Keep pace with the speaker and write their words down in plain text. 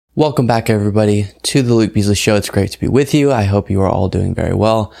Welcome back, everybody, to the Luke Beasley Show. It's great to be with you. I hope you are all doing very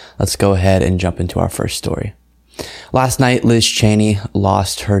well. Let's go ahead and jump into our first story. Last night, Liz Cheney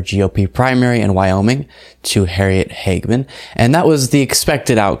lost her GOP primary in Wyoming to Harriet Hageman, and that was the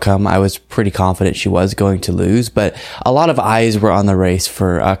expected outcome. I was pretty confident she was going to lose, but a lot of eyes were on the race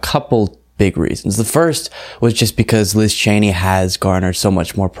for a couple big reasons. The first was just because Liz Cheney has garnered so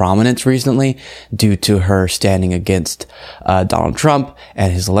much more prominence recently due to her standing against Donald Trump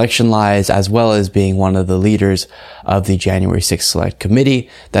and his election lies, as well as being one of the leaders of the January 6th Select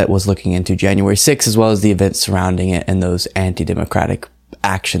Committee that was looking into January 6th, as well as the events surrounding it and those anti-democratic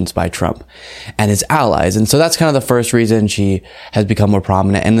actions by Trump and his allies. And so that's kind of the first reason she has become more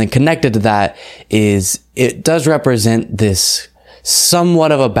prominent. And then connected to that is it does represent this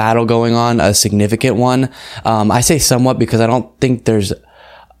somewhat of a battle going on, a significant one. I say somewhat because I don't think there's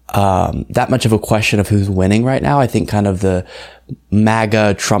that much of a question of who's winning right now. I think kind of the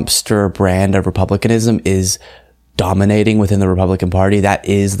MAGA Trumpster brand of republicanism is dominating within the Republican Party. That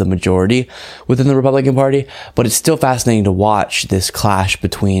is the majority within the Republican Party. But it's still fascinating to watch this clash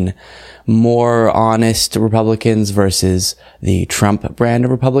between more honest Republicans versus the Trump brand of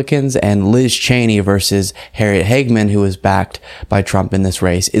Republicans, and Liz Cheney versus Harriet Hageman, who was backed by Trump in this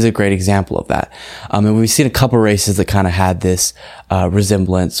race, is a great example of that. And we've seen a couple races that kind of had this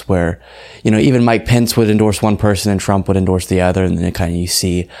resemblance where, even Mike Pence would endorse one person and Trump would endorse the other, and then you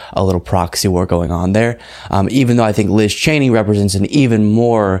see a little proxy war going on there. Even though I think Liz Cheney represents an even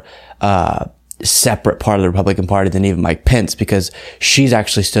more separate part of the Republican Party than even Mike Pence, because she's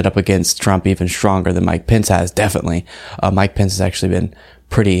actually stood up against Trump even stronger than Mike Pence has, definitely. Mike Pence has actually been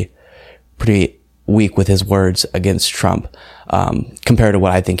pretty weak with his words against Trump, compared to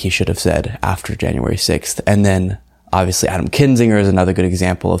what I think he should have said after January 6th. And then obviously Adam Kinzinger is another good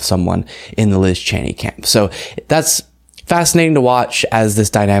example of someone in the Liz Cheney camp. So that's fascinating to watch as this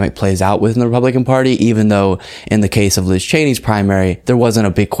dynamic plays out within the Republican Party, even though in the case of Liz Cheney's primary, there wasn't a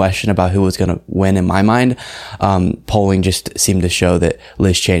big question about who was going to win in my mind. Polling just seemed to show that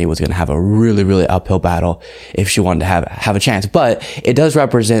Liz Cheney was going to have a really, really uphill battle if she wanted to have a chance. But it does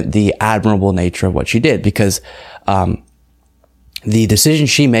represent the admirable nature of what she did, because the decision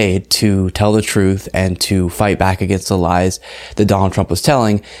she made to tell the truth and to fight back against the lies that Donald Trump was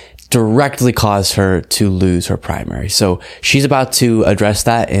telling directly caused her to lose her primary. So she's about to address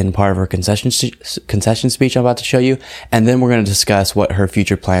that in part of her concession speech I'm about to show you. And then we're going to discuss what her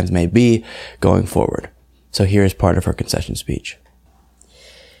future plans may be going forward. So here's part of her concession speech.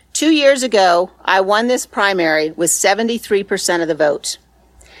 2 years ago, I won this primary with 73% of the vote.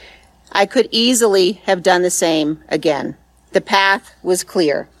 I could easily have done the same again. The path was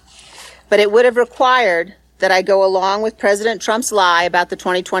clear, but it would have required that I go along with President Trump's lie about the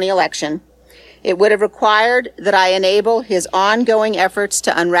 2020 election. It would have required that I enable his ongoing efforts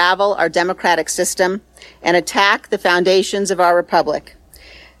to unravel our democratic system and attack the foundations of our republic.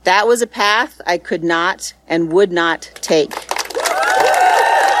 That was a path I could not and would not take.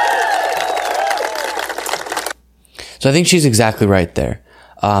 So I think she's exactly right there.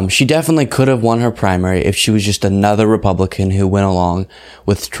 She definitely could have won her primary if she was just another Republican who went along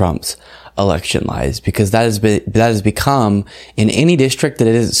with Trump's election lies, because that has become, in any district that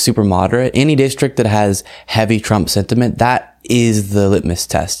isn't super moderate, any district that has heavy Trump sentiment, that is the litmus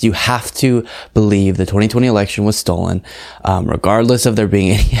test. You have to believe the 2020 election was stolen, regardless of there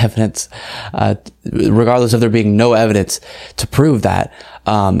being any evidence, regardless of there being no evidence to prove that.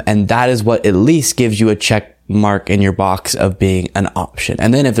 And that is what at least gives you a check mark in your box of being an option.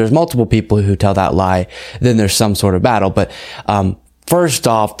 And then if there's multiple people who tell that lie, then there's some sort of battle. But, first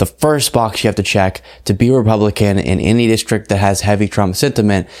off, the first box you have to check to be a Republican in any district that has heavy Trump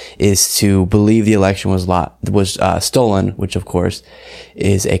sentiment is to believe the election was stolen, which of course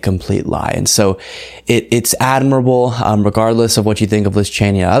is a complete lie. And so it's admirable, regardless of what you think of Liz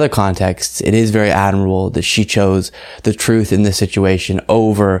Cheney in other contexts. It is very admirable that she chose the truth in this situation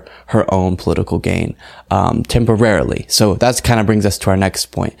over her own political gain, temporarily. So that's kind of brings us to our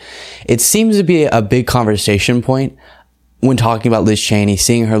next point. It seems to be a big conversation point when talking about Liz Cheney,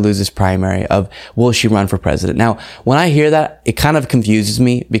 seeing her lose this primary of, will she run for president? Now, when I hear that, it kind of confuses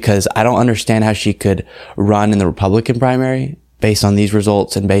me, because I don't understand how she could run in the Republican primary based on these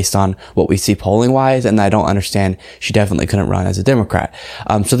results and based on what we see polling wise. And I don't understand she definitely couldn't run as a Democrat.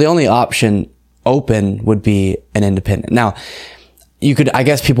 So the only option open would be an independent. Now, I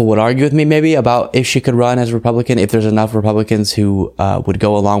guess people would argue with me maybe about if she could run as a Republican, if there's enough Republicans who would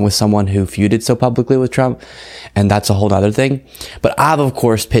go along with someone who feuded so publicly with Trump. And that's a whole other thing. But I've, of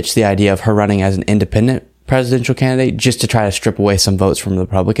course, pitched the idea of her running as an independent presidential candidate just to try to strip away some votes from the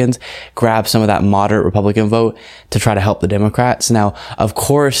Republicans, grab some of that moderate Republican vote to try to help the Democrats. Now, of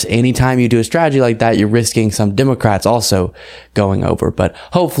course, anytime you do a strategy like that, you're risking some Democrats also going over. But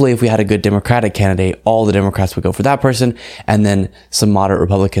hopefully, if we had a good Democratic candidate, all the Democrats would go for that person, and then some moderate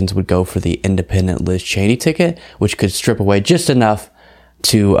Republicans would go for the independent Liz Cheney ticket, which could strip away just enough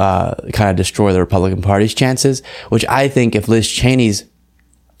to kind of destroy the Republican Party's chances, which I think if Liz Cheney's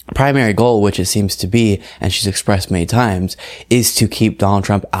primary goal, which it seems to be, and she's expressed many times, is to keep Donald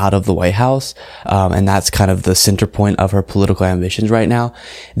Trump out of the White House, and that's kind of the center point of her political ambitions right now,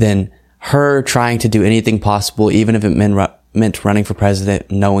 then her trying to do anything possible, even if it meant running for president,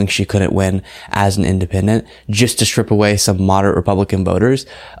 knowing she couldn't win as an independent, just to strip away some moderate Republican voters,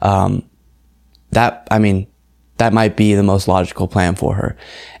 that might be the most logical plan for her.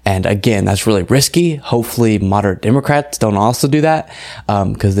 And again, that's really risky. Hopefully moderate Democrats don't also do that,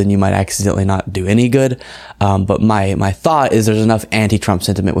 because then you might accidentally not do any good. But my thought is there's enough anti-Trump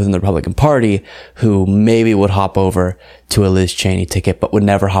sentiment within the Republican Party who maybe would hop over to a Liz Cheney ticket, but would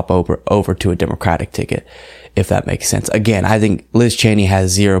never hop over to a Democratic ticket, if that makes sense. Again, I think Liz Cheney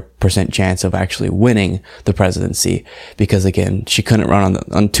has 0% chance of actually winning the presidency because, again, she couldn't run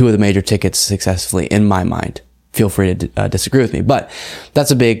on two of the major tickets successfully, in my mind. Feel free to disagree with me, but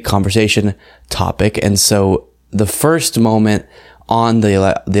that's a big conversation topic. And so the first moment on the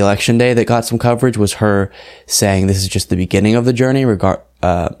election day that got some coverage was her saying this is just the beginning of the journey,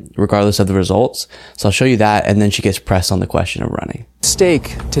 regardless of the results. So I'll show you that, and then she gets pressed on the question of running.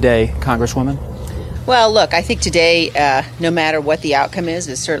 Stake today, Congresswoman? Well, look, I think today, no matter what the outcome is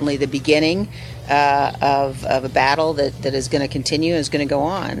certainly the beginning of a battle that is going to continue, is going to go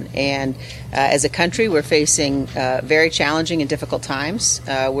on. And as a country, we're facing very challenging and difficult times.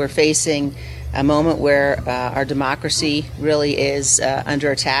 We're facing a moment where our democracy really is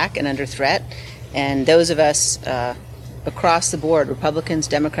under attack and under threat. And those of us across the board, Republicans,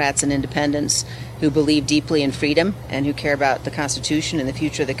 Democrats, and independents, who believe deeply in freedom and who care about the Constitution and the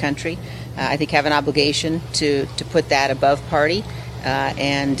future of the country, I think have an obligation to put that above party.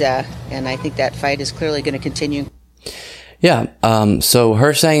 And I think that fight is clearly going to continue. Yeah. So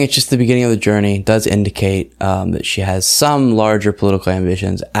her saying it's just the beginning of the journey does indicate that she has some larger political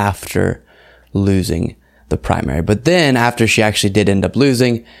ambitions after losing the primary. But then after she actually did end up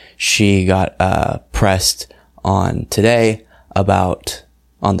losing, she got pressed on the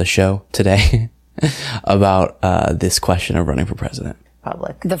show today about this question of running for president.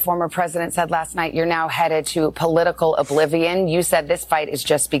 The former president said last night you're now headed to political oblivion. You said this fight is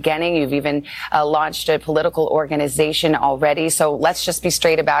just beginning. You've even launched a political organization already. So let's just be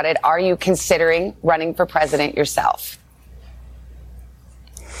straight about it. Are you considering running for president yourself?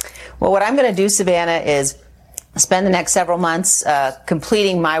 Well, what I'm going to do, Savannah, is spend the next several months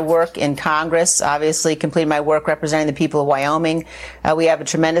completing my work in Congress, obviously completing my work representing the people of Wyoming. We have a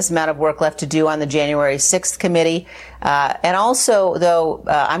tremendous amount of work left to do on the January 6th committee. And also, though,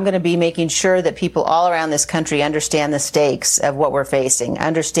 I'm going to be making sure that people all around this country understand the stakes of what we're facing,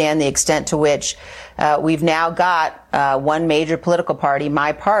 understand the extent to which we've now got one major political party,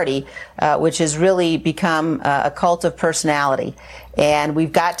 my party, which has really become a cult of personality. And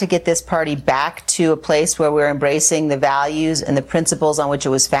we've got to get this party back to a place where we're embracing the values and the principles on which it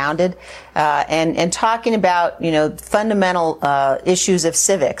was founded, and talking about, fundamental issues of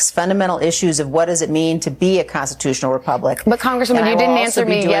civics, fundamental issues of what does it mean to be a constitutional republic. But Congresswoman, you didn't answer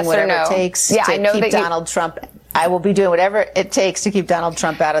me yes or no. It takes to keep Donald Trump. I will be doing whatever it takes to keep Donald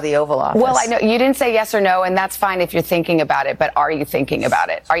Trump out of the Oval Office. Well, I know you didn't say yes or no, and that's fine if you're thinking about it, but are you thinking about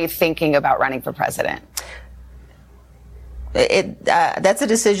it? Are you thinking about running for president? That's a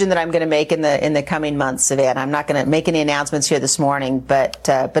decision that I'm going to make in the coming months, Savannah. I'm not going to make any announcements here this morning, but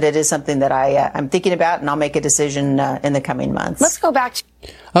it is something that I'm thinking about, and I'll make a decision in the coming months. Let's go back.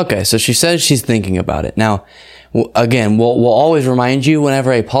 Okay, so she says she's thinking about it. Now, again, we'll always remind you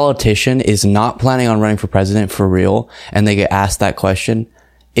whenever a politician is not planning on running for president for real, and they get asked that question,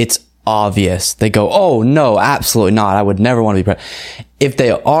 it's obvious. They go, oh, no, absolutely not. I would never want to be president. If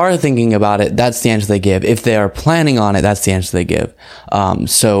they are thinking about it, that's the answer they give. If they are planning on it, that's the answer they give.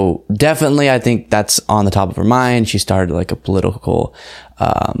 So definitely, I think that's on the top of her mind. She started like a political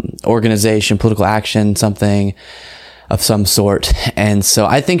organization, political action, something of some sort. And so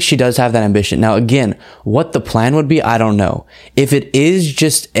I think she does have that ambition. Now, again, what the plan would be, I don't know. If it is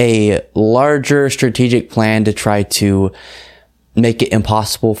just a larger strategic plan to try to make it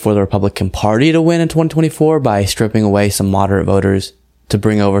impossible for the Republican Party to win in 2024 by stripping away some moderate voters to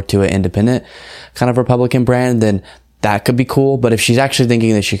bring over to an independent kind of Republican brand, then that could be cool. But if she's actually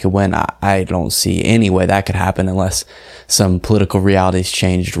thinking that she could win, I don't see any way that could happen unless some political realities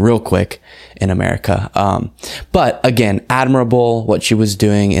changed real quick in America. But again, admirable. What she was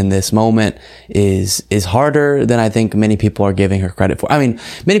doing in this moment is harder than I think many people are giving her credit for. I mean,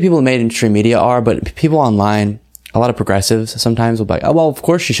 many people in mainstream media are, but people online, a lot of progressives sometimes will be like, oh, well, of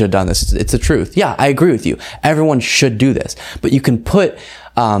course she should have done this. It's the truth. Yeah, I agree with you. Everyone should do this. But you can put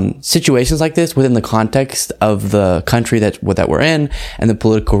situations like this within the context of the country that we're in and the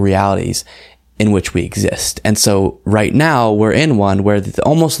political realities in which we exist. And so right now we're in one where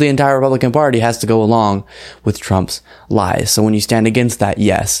almost the entire Republican Party has to go along with Trump's lies. So when you stand against that,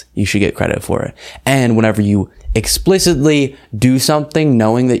 yes, you should get credit for it. And whenever you explicitly do something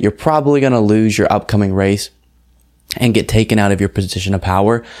knowing that you're probably going to lose your upcoming race and get taken out of your position of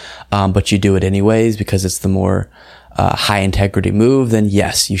power, but you do it anyways because it's the more high integrity move, then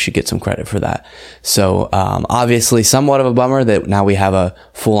yes, you should get some credit for that. So obviously somewhat of a bummer that now we have a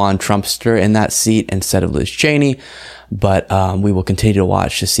full-on Trumpster in that seat instead of Liz Cheney, but we will continue to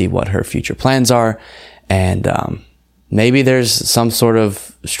watch to see what her future plans are. And maybe there's some sort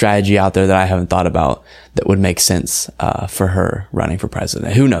of strategy out there that I haven't thought about that would make sense for her running for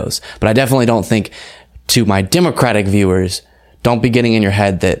president. Who knows? But I definitely don't think, to my Democratic viewers, don't be getting in your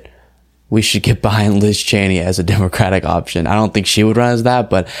head that we should get behind Liz Cheney as a Democratic option. I don't think she would run as that,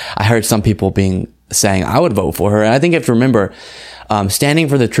 but I heard some people saying I would vote for her. And I think you have to remember, standing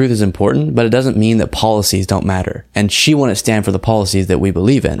for the truth is important, but it doesn't mean that policies don't matter. And she wouldn't stand for the policies that we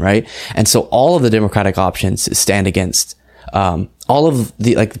believe in, right? And so all of the Democratic options stand against all of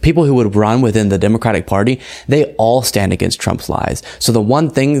the people who would run within the Democratic Party, they all stand against Trump's lies. So the one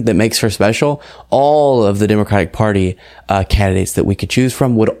thing that makes her special, all of the Democratic Party candidates that we could choose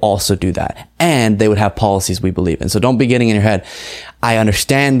from would also do that. And they would have policies we believe in. So don't be getting in your head. I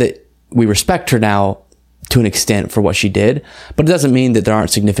understand that we respect her now to an extent for what she did, but it doesn't mean that there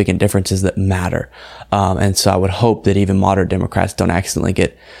aren't significant differences that matter. And so I would hope that even moderate Democrats don't accidentally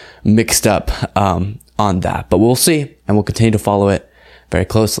get mixed up on that. But we'll see, and we'll continue to follow it very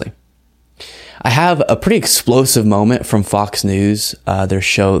closely. I have a pretty explosive moment from Fox News, their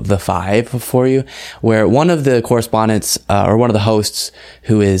show The Five, for you, where one of the correspondents, or one of the hosts,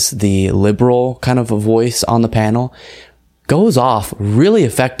 who is the liberal kind of a voice on the panel, goes off really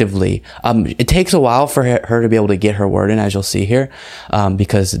effectively. It takes a while for her to be able to get her word in, as you'll see here,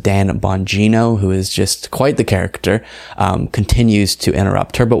 because Dan Bongino, who is just quite the character, continues to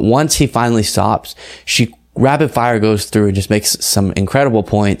interrupt her. But once he finally stops, she rapid fire goes through and just makes some incredible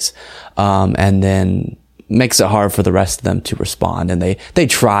points, and then makes it hard for the rest of them to respond. And they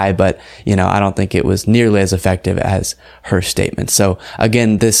try, but I don't think it was nearly as effective as her statement. So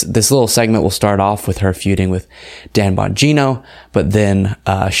again, this little segment will start off with her feuding with Dan Bongino, but then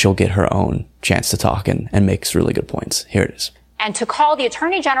she'll get her own chance to talk and makes really good points. Here it is. And to call the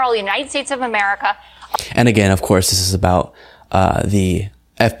Attorney General of the United States of America. And again, of course, this is about the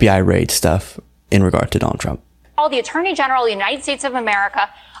FBI raid stuff in regard to Donald Trump. Call the Attorney General of the United States of America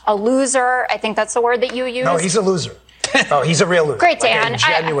a loser. I think that's the word that you use. No, he's a loser. Oh, he's a real loser. Great, Dan. Like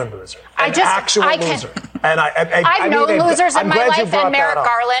a genuine loser. Actual loser. And I've known losers in my life, and Merrick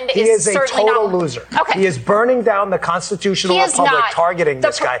Garland is certainly not. He is a total loser. Okay. He is burning down the constitutional republic, targeting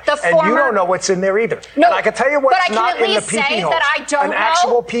this guy. And you don't know what's in there either. No, and I can tell you what's not in the PP holes. An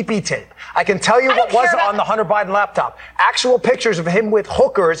actual PP tape. I can tell you what was on the Hunter Biden laptop. Actual pictures of him with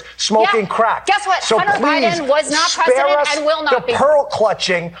hookers smoking crack. Guess what? So Hunter Biden was not president and will not be. The pearl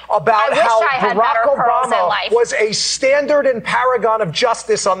clutching about how Barack Obama was a standard and paragon of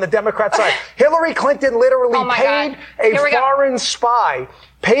justice on the Democrat side. Hillary Clinton literally paid a foreign spy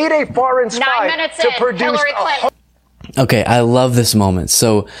to produce Hillary Clinton. Okay, I love this moment.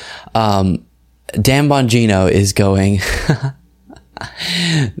 So Dan Bongino is going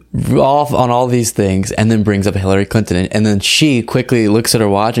off on all these things and then brings up Hillary Clinton, and then she quickly looks at her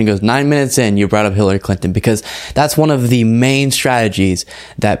watch and goes, 9 minutes in, you brought up Hillary Clinton, because that's one of the main strategies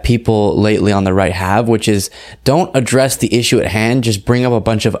that people lately on the right have, which is don't address the issue at hand, just bring up a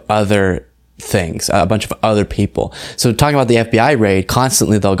bunch of other things, a bunch of other people. So talking about the FBI raid,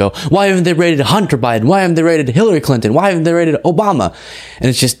 constantly they'll go, why haven't they raided Hunter Biden? Why haven't they raided Hillary Clinton? Why haven't they raided Obama? And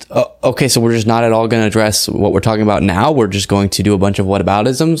it's just, okay, so we're just not at all going to address what we're talking about now. We're just going to do a bunch of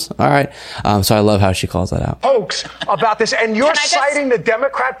whataboutisms. All right. So I love how she calls that out. Hoax about this. And you're citing the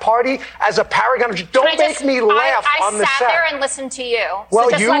Democrat Party as a paragon. Don't make me laugh on the set. I sat there and listened to you. Well,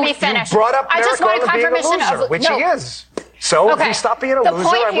 so just let me finish. You brought up Merrick Garland being a loser, which he is. So if you stop being a loser,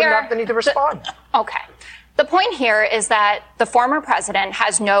 I wouldn't have the need to respond. Okay. The point here is that the former president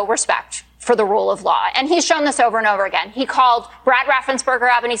has no respect for the rule of law. And he's shown this over and over again. He called Brad Raffensperger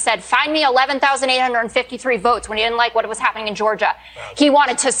up and he said, find me 11,853 votes when he didn't like what was happening in Georgia. He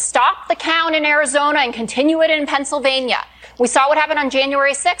wanted to stop the count in Arizona and continue it in Pennsylvania. We saw what happened on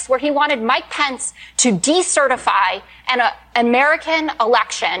January 6th, where he wanted Mike Pence to decertify an American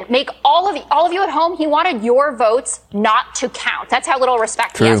election. Make all of you at home, he wanted your votes not to count. That's how little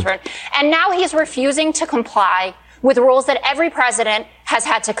respect he has for it. And now he's refusing to comply with rules that every president has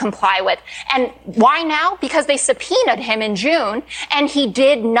had to comply with. And why now? Because they subpoenaed him in June, and he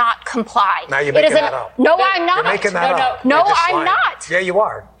did not comply. Now you're making that up. No, I'm not. You're making that up. No, I'm not. Yeah, you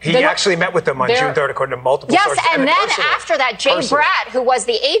are. He actually met with them on June 3rd, according to multiple sources. Yes, and then after that, Jay Brad, who was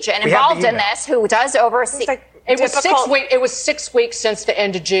the agent involved in this, who does oversee... It was 6 weeks since the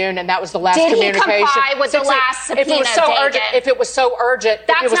end of June, and that was the last communication. Did he comply with the last subpoena? If it was so urgent,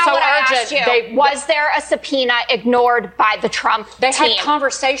 that's not what I asked you. Was there a subpoena ignored by the Trump team? They had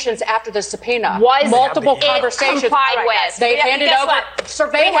conversations after the subpoena. Multiple conversations complied with? They handed over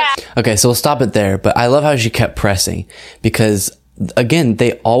surveillance. Okay, so we'll stop it there. But I love how she kept pressing because, again,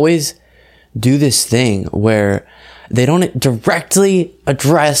 they always do this thing where they don't directly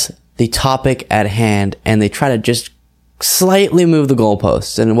address the topic at hand, and they try to just slightly move the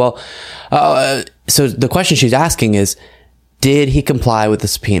goalposts. And so the question she's asking is, did he comply with the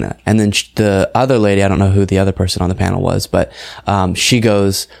subpoena? And then the other lady, I don't know who the other person on the panel was, but she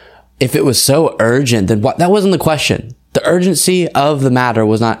goes, if it was so urgent, then what? That wasn't the question. The urgency of the matter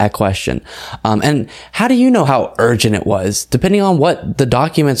was not at question. And how do you know how urgent it was? Depending on what the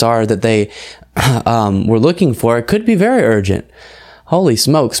documents are that they were looking for, it could be very urgent. Holy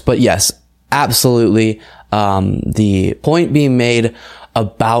smokes. But yes, absolutely. The point being made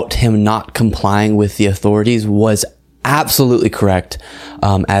about him not complying with the authorities was absolutely correct.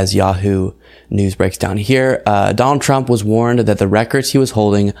 As Yahoo News breaks down here, Donald Trump was warned that the records he was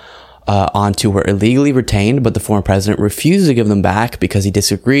holding onto were illegally retained, but the former president refused to give them back because he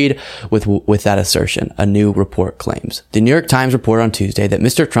disagreed with that assertion, a new report claims. The New York Times reported on Tuesday that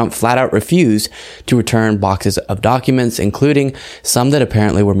Mr. Trump flat out refused to return boxes of documents, including some that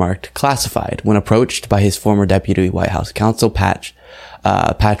apparently were marked classified, when approached by his former deputy White House counsel, Patrick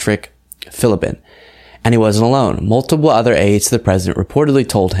Philbin. And he wasn't alone. Multiple other aides to the president reportedly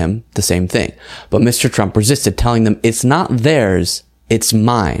told him the same thing. But Mr. Trump resisted, telling them, it's not theirs, it's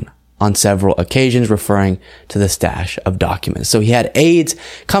mine, on several occasions, referring to the stash of documents. So he had aides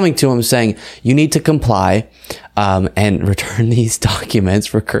coming to him saying, you need to comply and return these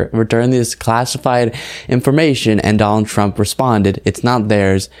documents, return this classified information. And Donald Trump responded, it's not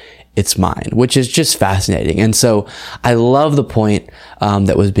theirs, it's mine, which is just fascinating. And so I love the point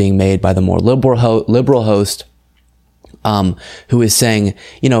that was being made by the more liberal host who is saying,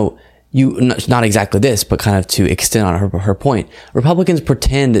 not exactly this, but kind of to extend on her point. Republicans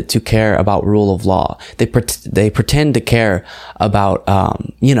pretend to care about rule of law. They pretend to care about,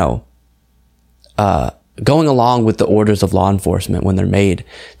 going along with the orders of law enforcement when they're made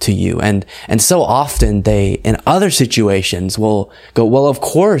to you. And so often they, in other situations, will go, well, of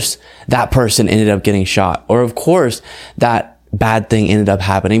course that person ended up getting shot, or of course that bad thing ended up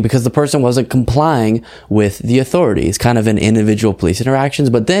happening because the person wasn't complying with the authorities, kind of in individual police interactions.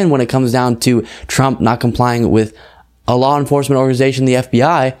 But then when it comes down to Trump not complying with a law enforcement organization, the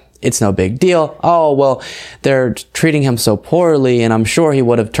FBI, it's no big deal. Oh, well, they're treating him so poorly, and I'm sure he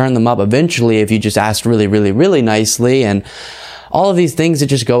would have turned them up eventually if you just asked really, really, really nicely. And all of these things that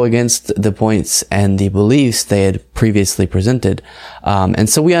just go against the points and the beliefs they had previously presented. And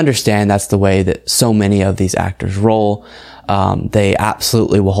so we understand that's the way that so many of these actors roll. They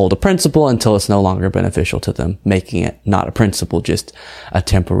absolutely will hold a principle until it's no longer beneficial to them, making it not a principle, just a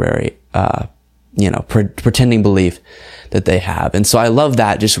temporary, pretending belief that they have. And so I love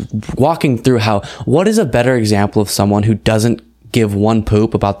that, just walking through what is a better example of someone who doesn't give one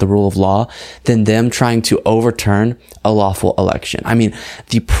poop about the rule of law than them trying to overturn a lawful election. I mean,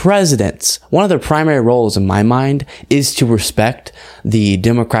 the presidents, one of their primary roles in my mind is to respect the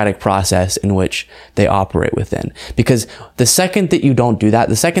democratic process in which they operate within. Because the second that you don't do that,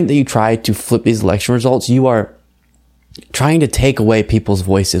 the second that you try to flip these election results, you are trying to take away people's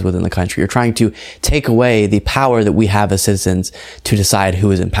voices within the country. You're trying to take away the power that we have as citizens to decide who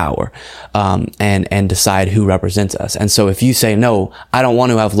is in power, and decide who represents us. And so if you say, no, I don't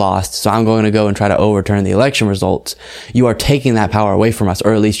want to have lost, so I'm going to go and try to overturn the election results, you are taking that power away from us,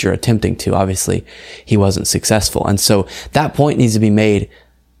 or at least you're attempting to. Obviously, he wasn't successful. And so that point needs to be made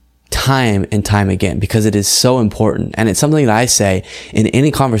time and time again, because it is so important. And it's something that I say in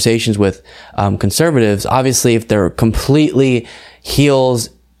any conversations with conservatives. Obviously, if they're completely heels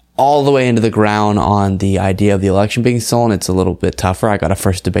all the way into the ground on the idea of the election being stolen, it's a little bit tougher. I got to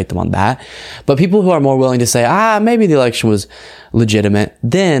first debate them on that. But people who are more willing to say, maybe the election was legitimate,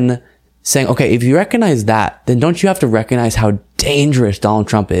 then saying, okay, if you recognize that, then don't you have to recognize how dangerous Donald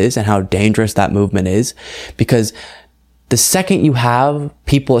Trump is and how dangerous that movement is? Because the second you have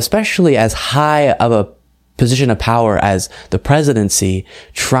people, especially as high of a position of power as the presidency,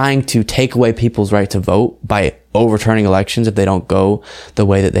 trying to take away people's right to vote by overturning elections if they don't go the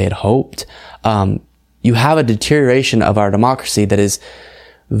way that they had hoped, you have a deterioration of our democracy that is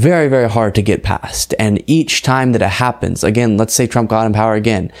very, very hard to get past. And each time that it happens, again, let's say Trump got in power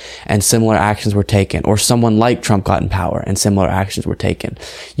again and similar actions were taken, or someone like Trump got in power and similar actions were taken,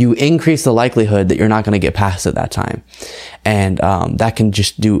 you increase the likelihood that you're not going to get past it that time. And that can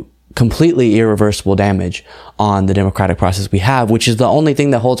just do completely irreversible damage on the democratic process we have, which is the only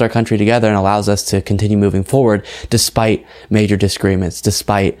thing that holds our country together and allows us to continue moving forward despite major disagreements,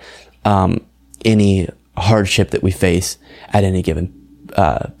 despite any hardship that we face at any given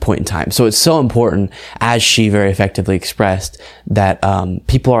point in time. So it's so important, as she very effectively expressed, that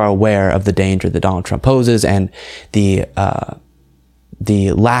people are aware of the danger that Donald Trump poses and the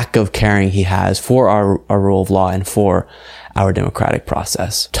lack of caring he has for our rule of law and for our democratic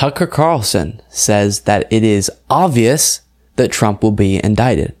process. Tucker Carlson says that it is obvious that Trump will be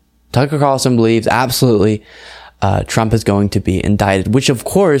indicted. Tucker Carlson believes absolutely Trump is going to be indicted, which of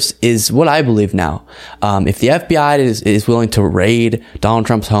course is what I believe now. If the FBI is willing to raid Donald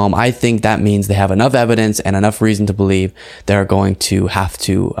Trump's home, I think that means they have enough evidence and enough reason to believe they're going to have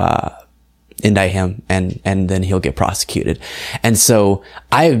to indict him and then he'll get prosecuted. And so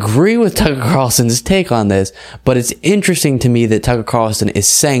I agree with Tucker Carlson's take on this, but it's interesting to me that Tucker Carlson is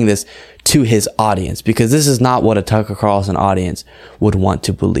saying this to his audience, because this is not what a Tucker Carlson audience would want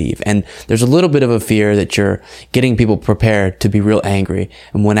to believe. And there's a little bit of a fear that you're getting people prepared to be real angry.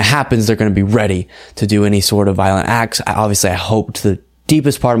 And when it happens, they're going to be ready to do any sort of violent acts. Obviously, I hope to the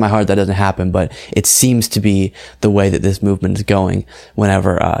deepest part of my heart that doesn't happen, but it seems to be the way that this movement is going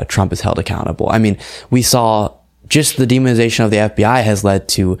whenever Trump is held accountable. I mean, we saw just the demonization of the FBI has led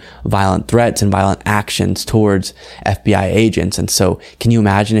to violent threats and violent actions towards FBI agents. And so can you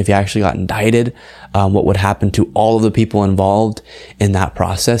imagine if he actually got indicted, what would happen to all of the people involved in that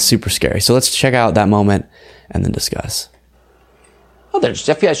process? Super scary. So let's check out that moment and then discuss. Well, the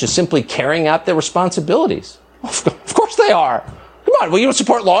FBI is just simply carrying out their responsibilities. Of course they are. Come on, well, you don't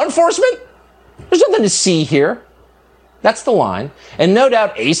support law enforcement? There's nothing to see here. That's the line. And no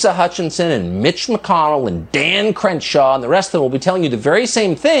doubt Asa Hutchinson and Mitch McConnell and Dan Crenshaw and the rest of them will be telling you the very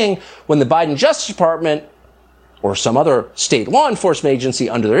same thing when the Biden Justice Department or some other state law enforcement agency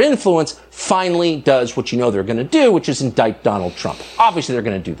under their influence finally does what you know they're going to do, which is indict Donald Trump. Obviously, they're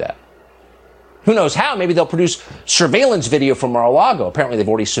going to do that. Who knows how? Maybe they'll produce surveillance video from Mar-a-Lago. Apparently, they've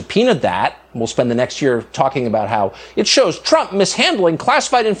already subpoenaed that. We'll spend the next year talking about how it shows Trump mishandling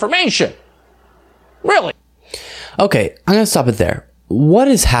classified information. Really? Okay, I'm going to stop it there. What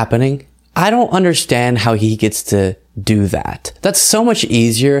is happening? I don't understand how he gets to do that. That's so much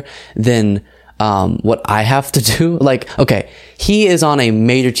easier than what I have to do. Like, okay, he is on a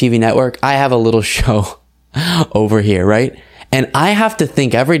major TV network. I have a little show over here, right? And I have to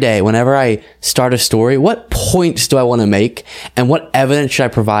think every day whenever I start a story, what points do I want to make and what evidence should I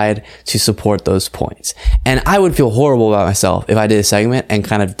provide to support those points? And I would feel horrible about myself if I did a segment and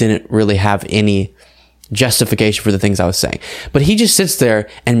kind of didn't really have any justification for the things I was saying. But he just sits there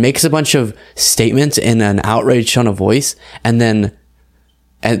and makes a bunch of statements in an outraged tone of voice, and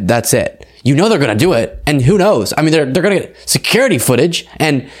that's it. You know they're going to do it, and who knows? I mean, they're going to get security footage,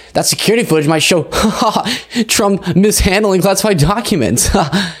 and that security footage might show Trump mishandling classified documents.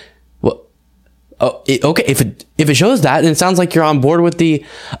 Well, okay, if it shows that, then it sounds like you're on board with the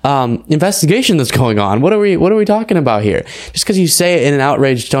investigation that's going on. What are we talking about here? Just because you say it in an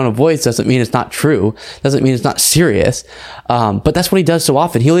outraged tone of voice doesn't mean it's not true. Doesn't mean it's not serious. But that's what he does so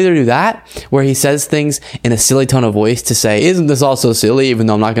often. He'll either do that, where he says things in a silly tone of voice to say, "Isn't this all so silly?" Even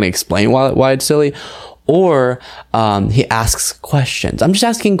though I'm not going to explain why it's silly. Or he asks questions. I'm just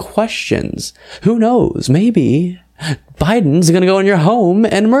asking questions. Who knows? Maybe Biden's going to go in your home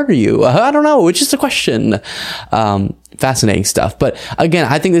and murder you. I don't know. It's just a question. Fascinating stuff. But again,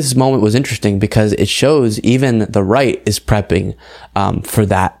 I think this moment was interesting because it shows even the right is prepping for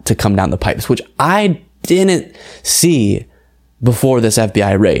that to come down the pipes, which I didn't see before this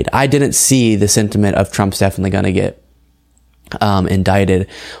FBI raid. I didn't see the sentiment of Trump's definitely going to get indicted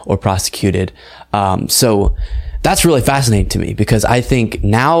or prosecuted. So that's really fascinating to me because I think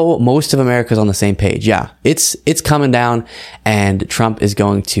now most of America is on the same page. Yeah, it's coming down, and Trump is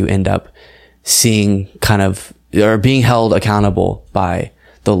going to end up seeing kind of or being held accountable by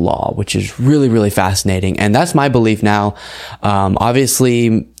the law, which is really, really fascinating. And that's my belief now.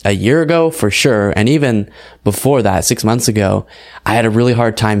 Obviously a year ago for sure. And even before that, 6 months ago, I had a really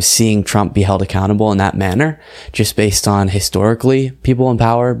hard time seeing Trump be held accountable in that manner, just based on historically people in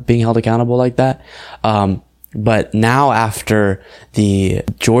power being held accountable like that. But now after the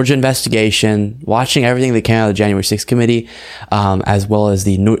Georgia investigation, watching everything that came out of the January 6th committee, as well as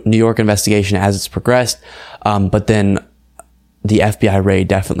the New York investigation as it's progressed, but then the FBI raid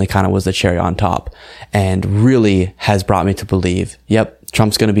definitely kind of was the cherry on top and really has brought me to believe, yep,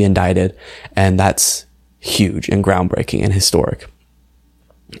 Trump's going to be indicted. And that's huge and groundbreaking and historic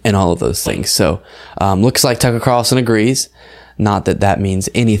and all of those things. So, looks like Tucker Carlson agrees. Not that that means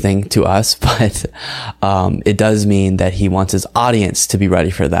anything to us, but it does mean that he wants his audience to be ready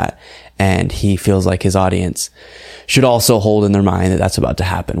for that. And he feels like his audience should also hold in their mind that that's about to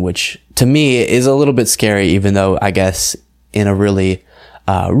happen, which to me is a little bit scary, even though I guess in a really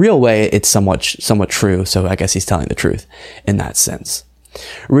real way, it's somewhat true. So I guess he's telling the truth in that sense.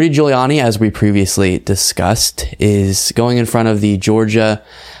 Rudy Giuliani, as we previously discussed, is going in front of the Georgia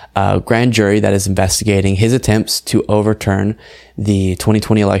grand jury that is investigating his attempts to overturn the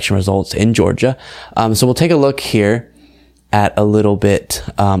 2020 election results in Georgia. So we'll take a look here at a little bit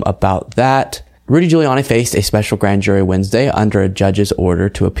about that. Rudy Giuliani faced a special grand jury Wednesday under a judge's order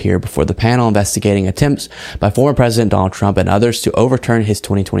to appear before the panel investigating attempts by former President Donald Trump and others to overturn his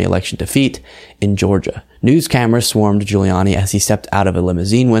 2020 election defeat in Georgia. News cameras swarmed Giuliani as he stepped out of a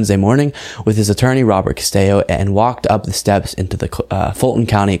limousine Wednesday morning with his attorney Robert Castillo and walked up the steps into the Fulton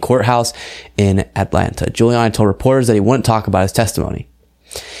County Courthouse in Atlanta. Giuliani told reporters that he wouldn't talk about his testimony.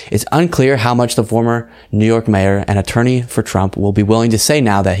 It's unclear how much the former New York mayor and attorney for Trump will be willing to say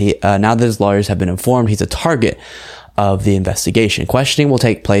now that his lawyers have been informed he's a target of the investigation. Questioning will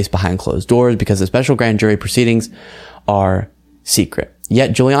take place behind closed doors because the special grand jury proceedings are secret.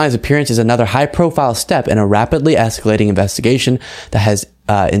 Yet Giuliani's appearance is another high-profile step in a rapidly escalating investigation that has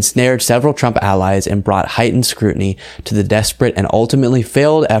ensnared several Trump allies and brought heightened scrutiny to the desperate and ultimately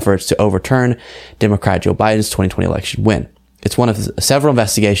failed efforts to overturn Democrat Joe Biden's 2020 election win. It's one of several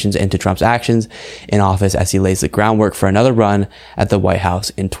investigations into Trump's actions in office as he lays the groundwork for another run at the White House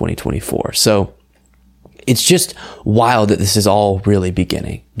in 2024. So it's just wild that this is all really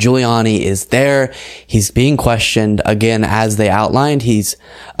beginning. Giuliani is there. He's being questioned again, as they outlined.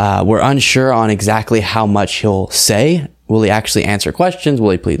 We're unsure on exactly how much he'll say. Will he actually answer questions?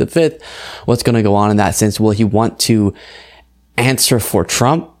 Will he plead the fifth? What's going to go on in that sense? Will he want to answer for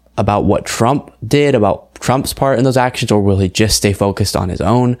Trump about what Trump did, about Trump's part in those actions, or will he just stay focused on his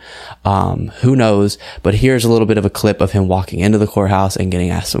own? Who knows? But here's a little bit of a clip of him walking into the courthouse and getting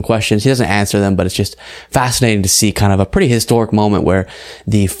asked some questions. He doesn't answer them, but it's just fascinating to see kind of a pretty historic moment where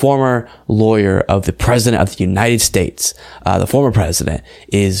the former lawyer of the president of the United States, the former president,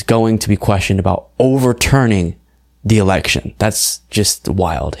 is going to be questioned about overturning the election. That's just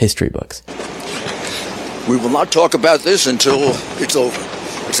wild. History books. We will not talk about this until it's over.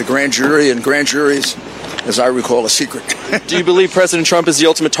 It's a grand jury, and grand juries, as I recall, a secret. Do you believe President Trump is the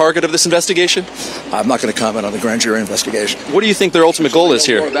ultimate target of this investigation? I'm not going to comment on the grand jury investigation. What do you think their ultimate goal is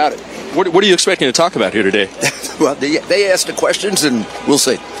here? More about it. What are you expecting to talk about here today? Well, they ask the questions, and we'll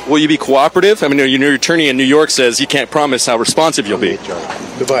see. Will you be cooperative? I mean, your attorney in New York says he can't promise how responsive you'll be.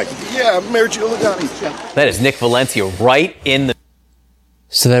 Goodbye. Yeah, Mayor Giuliani. That is Nick Valencia right in the...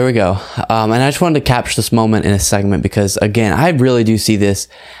 So there we go. And I just wanted to capture this moment in a segment because, again, I really do see this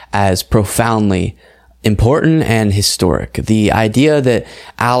as profoundly important and historic. The idea that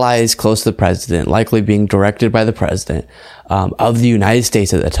allies close to the president, likely being directed by the president of the United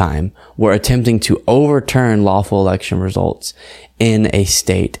States at the time, were attempting to overturn lawful election results in a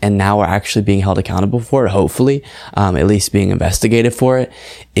state, and now are actually being held accountable for it, hopefully, at least being investigated for it,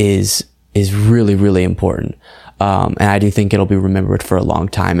 is really, really important. And I do think it'll be remembered for a long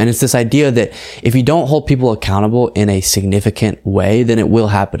time. And it's this idea that if you don't hold people accountable in a significant way, then it will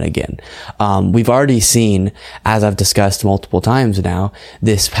happen again. We've already seen, as I've discussed multiple times now,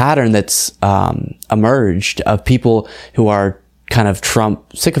 this pattern that's emerged of people who are kind of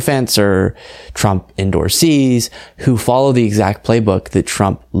Trump sycophants or Trump endorsees who follow the exact playbook that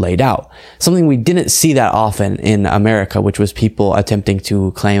Trump laid out. Something we didn't see that often in America, which was people attempting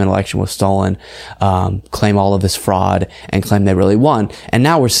to claim an election was stolen, claim all of this fraud, and claim they really won. And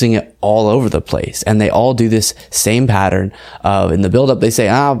now we're seeing it all over the place. And they all do this same pattern of, in the buildup, they say,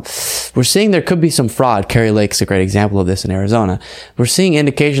 we're seeing there could be some fraud. Kerry Lake's a great example of this in Arizona. We're seeing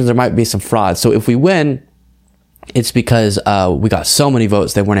indications there might be some fraud. So if we win, it's because we got so many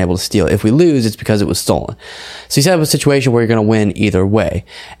votes they weren't able to steal. If we lose, it's because it was stolen. So you set up a situation where you're going to win either way.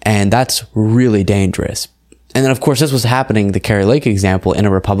 And that's really dangerous. And then, of course, this was happening, the Kari Lake example, in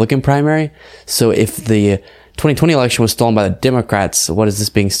a Republican primary. So if the 2020 election was stolen by the Democrats, what is this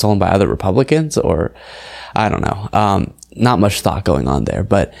being stolen by other Republicans? Or I don't know. Not much thought going on there,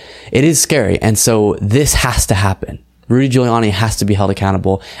 but it is scary. And so this has to happen. Rudy Giuliani has to be held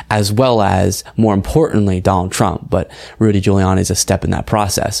accountable, as well as, more importantly, Donald Trump. But Rudy Giuliani is a step in that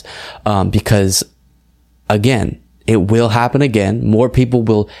process. Because, again, it will happen again. More people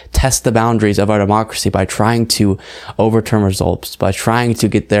will test the boundaries of our democracy by trying to overturn results, by trying to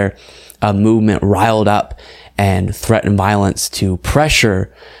get their movement riled up and threaten violence to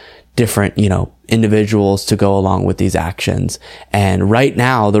pressure different, individuals to go along with these actions. And right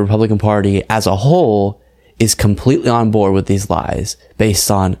now, the Republican Party as a whole is completely on board with these lies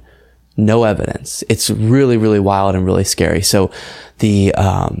based on no evidence. It's really, really wild and really scary. So the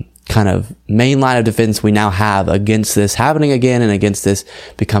kind of main line of defense we now have against this happening again and against this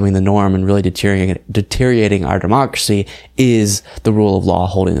becoming the norm and really deteriorating our democracy is the rule of law,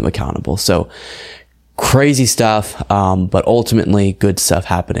 holding them accountable. So crazy stuff, but ultimately good stuff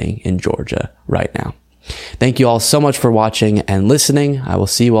happening in Georgia right now. Thank you all so much for watching and listening. I will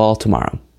see you all tomorrow.